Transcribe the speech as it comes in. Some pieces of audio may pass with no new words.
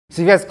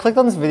So if you guys clicked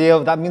on this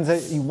video, that means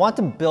that you want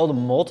to build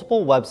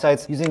multiple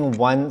websites using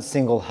one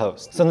single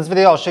host. So in this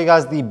video, I'll show you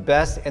guys the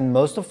best and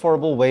most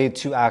affordable way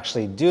to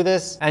actually do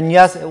this. And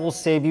yes, it will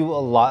save you a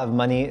lot of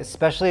money,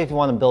 especially if you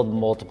want to build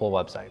multiple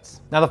websites.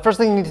 Now, the first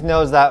thing you need to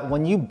know is that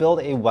when you build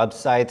a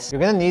website, you're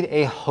going to need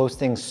a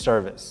hosting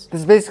service.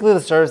 This is basically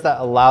the service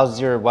that allows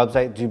your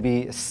website to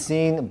be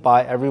seen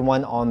by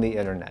everyone on the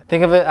internet.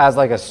 Think of it as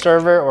like a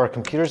server or a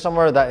computer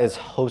somewhere that is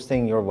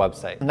hosting your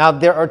website. Now,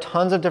 there are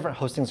tons of different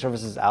hosting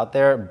services out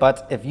there,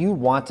 but if you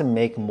want to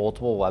make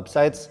multiple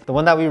websites, the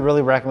one that we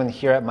really recommend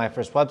here at My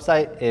First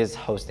Website is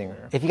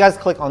Hostinger. If you guys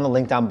click on the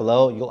link down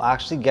below, you'll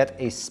actually get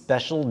a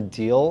special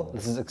deal.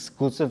 This is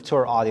exclusive to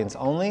our audience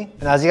only.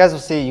 And as you guys will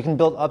see, you can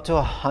build up to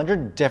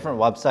 100 different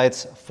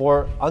websites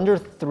for under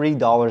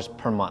 $3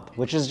 per month,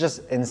 which is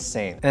just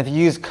insane. And if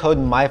you use code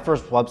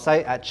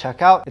MyFirstWebsite at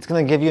checkout, it's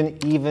gonna give you an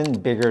even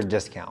bigger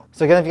discount.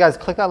 So again, if you guys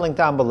click that link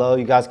down below,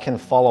 you guys can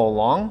follow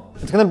along.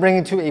 It's gonna bring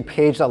you to a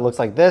page that looks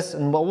like this.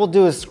 And what we'll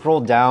do is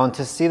scroll down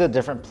to see the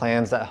different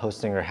plans that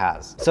Hostinger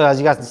has. So as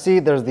you guys can see,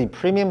 there's the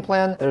premium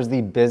plan, there's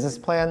the business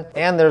plan,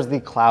 and there's the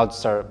cloud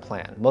startup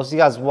plan. Most of you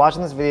guys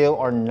watching this video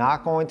are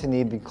not going to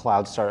need the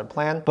cloud startup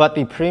plan, but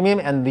the premium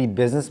and the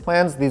business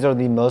plans, these are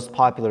the most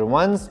popular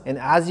ones. And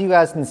as you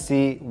guys can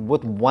see,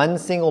 with one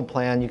single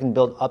plan, you can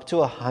build up to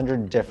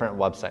 100 different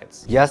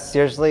websites. Yes,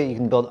 seriously, you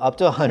can build up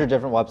to 100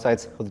 different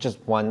websites with just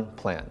one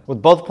plan.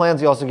 With both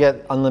plans, you also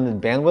get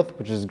unlimited bandwidth,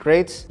 which is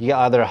great. You get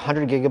either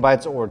 100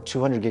 gigabytes or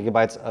 200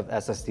 gigabytes of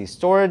SSD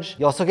storage.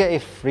 You also get a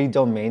free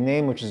domain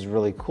name, which is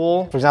really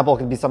cool. For example, it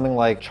could be something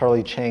like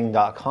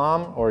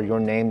charliechang.com or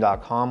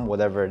yourname.com,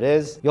 whatever it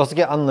is. You also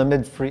get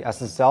unlimited free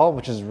SSL,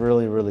 which is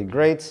really, really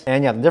great.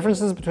 And yeah, the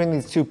differences between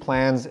these two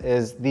plans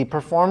is the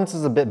performance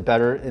is a bit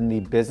better in the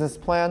business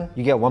plan.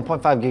 You get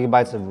 1.5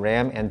 gigabytes of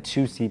RAM and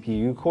 2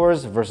 CPU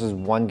cores versus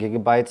 1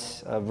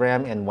 gigabyte of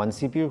RAM and 1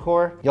 CPU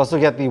core. You also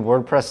get the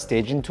WordPress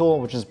staging tool,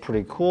 which is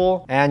pretty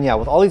cool. And yeah,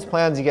 with all these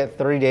plans, you get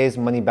 30 days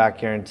money back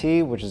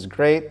guarantee, which is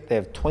great. They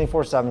have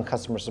 24/7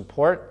 customer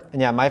support.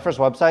 And yeah, My First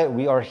Website,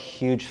 we are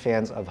huge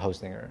fans of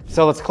Hostinger.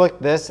 So let's click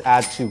this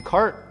add to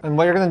cart. And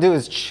what you're gonna do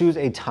is choose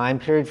a time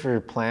period for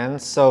your plan.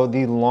 So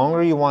the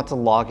longer you want to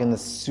log in the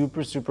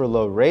super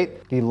low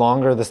rate, the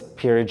longer this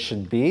period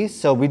should be.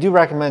 So we do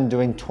recommend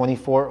doing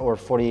 24 or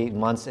 48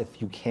 months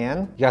if you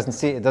can. You guys can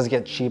see it does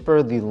get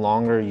cheaper the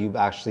longer you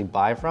actually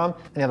buy from.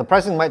 And yeah, the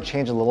pricing might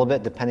change a little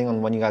bit depending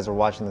on when you guys are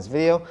watching this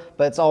video,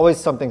 but it's always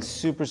something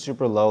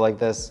super low like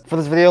this. For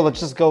this video, let's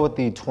just go with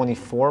the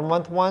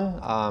 24-month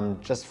one,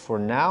 just for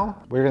now.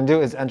 What you're gonna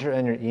do is enter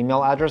in your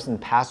email address and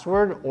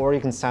password, or you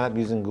can sign up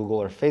using Google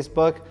or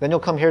Facebook. Then you'll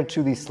come here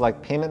to the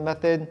select payment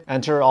method,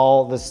 enter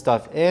all this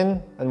stuff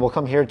in, and we'll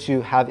come here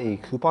to have a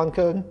coupon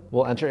code.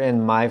 We'll enter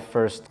in My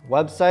First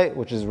Website,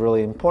 which is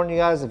really important, you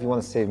guys, if you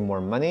wanna save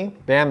more money.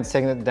 Bam, it's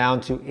taking it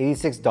down to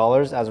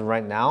 $86 as of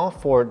right now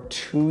for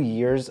 2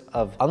 years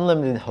of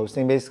unlimited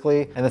hosting,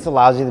 basically. And this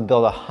allows you to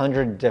build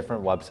 100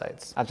 different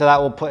websites. After that,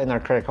 we'll put in our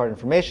credit card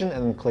information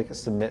and then click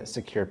Submit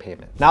Secure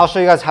Payment. Now I'll show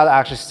you guys how to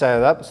actually set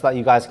it up so that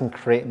you guys can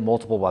create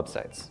multiple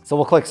websites. So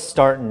we'll click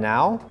Start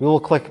Now. We will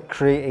click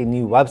Create a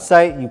New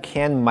Website. You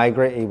can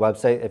migrate a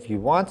website if you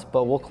want,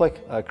 but we'll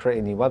click Create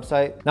a New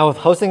Website. Now with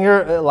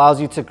Hostinger, it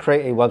allows you to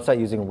create a website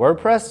using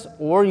WordPress,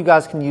 or you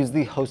guys can use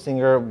the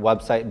Hostinger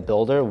website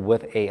builder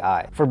with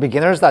AI. For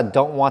beginners that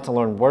don't want to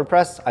learn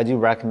WordPress, I do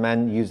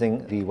recommend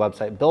using the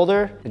website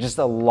builder. It's just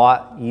a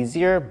lot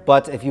easier,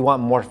 but if you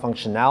want more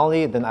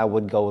functionality, then I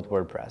would go with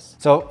WordPress.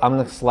 So I'm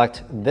gonna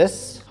select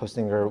this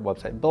Hostinger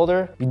website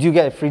builder. You do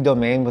get a free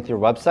domain with your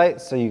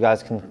website, so you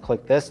guys can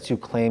click this to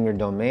claim your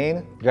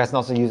domain. You guys can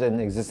also use an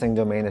existing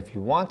domain if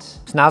you want.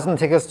 So now it's gonna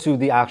take us to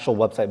the actual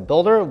website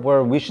builder,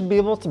 where we should be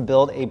able to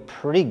build a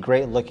pretty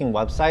great looking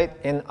website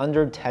in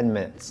under 10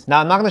 minutes. Now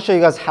I'm not gonna show you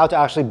guys how to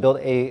actually build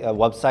a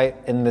website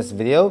in this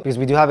video, because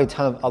we do have a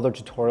ton of other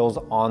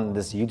tutorials on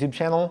this YouTube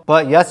channel.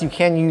 But yes, you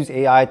can use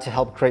AI to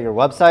help create your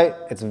website.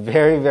 It's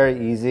very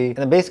easy, and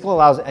it basically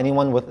allows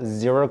anyone with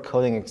zero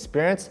coding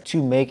experience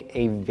to make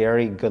a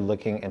very good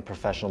looking and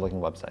professional looking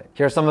website.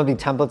 Here are some of the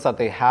templates that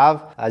they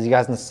have. As you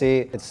guys can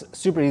see, it's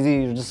super easy.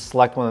 You just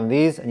select one of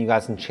these and you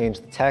guys can change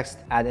the text,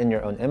 add in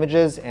your own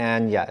images,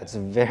 and yeah, it's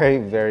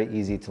very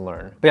easy to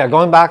learn. But yeah,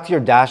 going back to your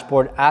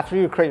dashboard, after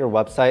you create your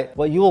website,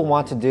 what you will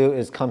want to do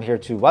is come here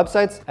to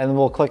Websites, and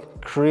we'll click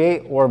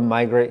Create or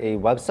Migrate a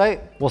Website.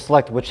 We'll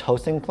select which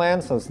hosting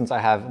plan. So since I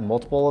have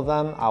multiple of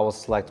them, I will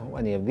select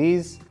any of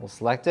these. We'll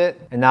select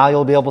it. And now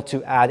you'll be able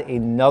to add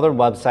another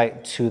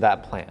website to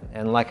that plan.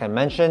 And like I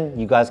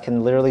mentioned, you guys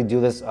can literally do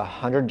this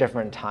 100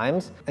 different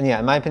times. And yeah,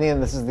 in my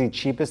opinion, this is the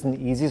cheapest and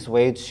easiest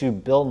way to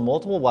build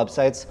multiple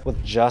websites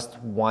with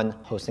just one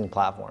hosting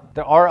platform.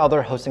 There are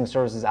other hosting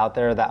services out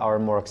there that are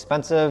more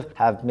expensive,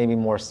 have maybe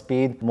more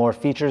speed, more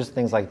features,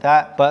 things like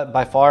that. But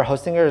by far,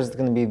 Hostinger is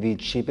going to be the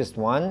cheapest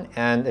one.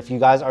 And if you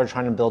guys are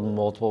trying to build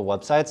multiple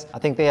websites, I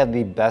think they have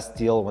the best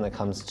deal when it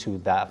comes to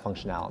that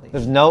functionality.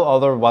 There's no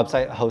other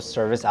website host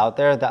service out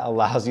there that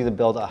allows you to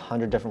build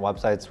 100 different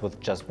websites with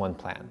just one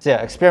plan. So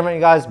yeah, experiment,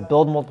 you guys,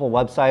 build multiple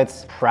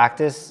websites,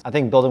 practice. I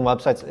think building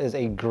websites is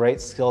a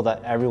great skill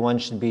that everyone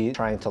should be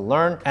trying to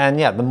learn. And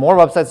yeah, the more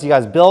websites you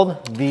guys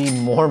build, the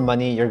more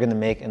money you're gonna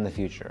make in the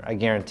future. I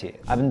guarantee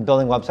it. I've been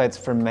building websites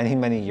for many,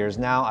 many years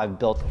now. I've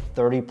built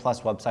 30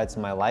 plus websites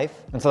in my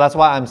life. And so that's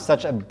why I'm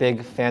such a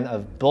big fan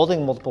of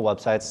building multiple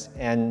websites.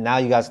 And now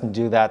you guys can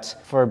do that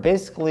for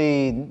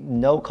basically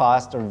no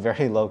cost or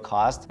very low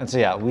cost. And so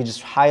yeah, we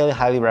just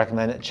highly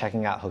recommend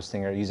checking out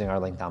Hostinger using our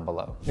link down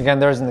below. Again,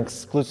 there's an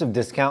exclusive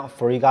discount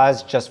for you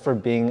guys just for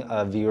being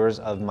viewers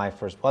of My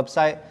First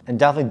Website. And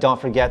definitely don't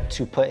forget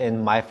to put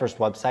in My First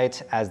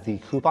Website as the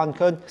coupon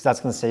code, because that's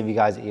gonna save you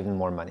guys even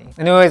more money.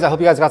 Anyways, I hope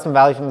you guys got some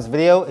value from this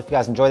video. If you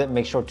guys enjoyed it,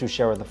 make sure to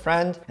share with a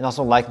friend and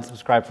also like and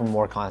subscribe for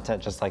more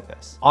content just like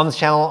this. On this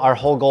channel, our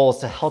whole goal is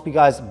to help you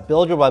guys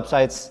build your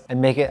websites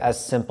and make it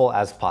as simple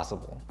as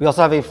possible. We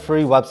also have a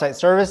free website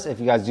service. If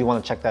you guys do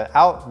want to check that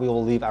out, we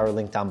will leave our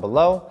link down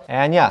below.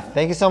 And yeah,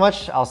 thank you so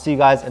much. I'll see you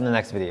guys in the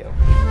next video.